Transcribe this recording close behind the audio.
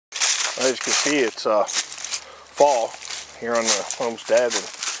As you can see, it's fall here on the homestead,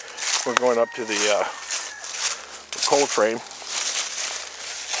 and we're going up to the cold frame.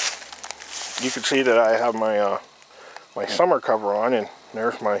 You can see that I have my my summer cover on, and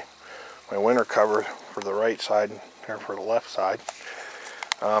there's my winter cover for the right side, and there for the left side.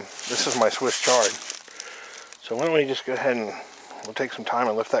 This is my Swiss chard. So why don't we just go ahead and we'll take some time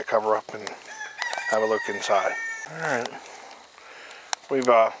and lift that cover up and have a look inside. Alright, we've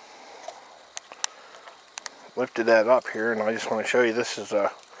lifted that up here, and I just want to show you this is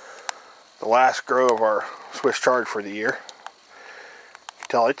the last grow of our Swiss chard for the year. You can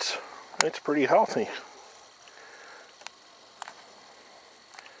tell it's pretty healthy.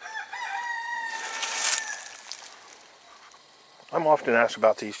 I'm often asked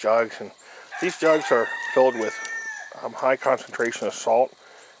about these jugs, and these jugs are filled with high concentration of salt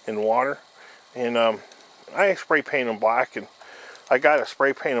and water, and I spray paint them black, and I got to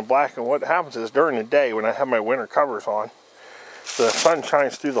spray paint them black, and what happens is during the day when I have my winter covers on, the sun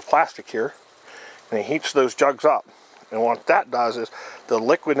shines through the plastic here and it heats those jugs up, and what that does is the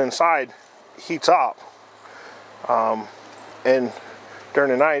liquid inside heats up, and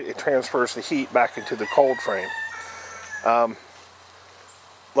during the night it transfers the heat back into the cold frame.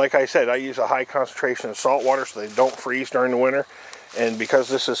 Like I said, I use a high concentration of salt water so they don't freeze during the winter, and because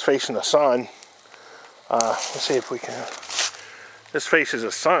this is facing the sun, let's see if we can, this faces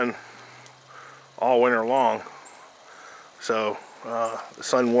the sun all winter long, so the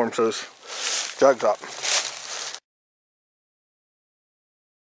sun warms those jugs up.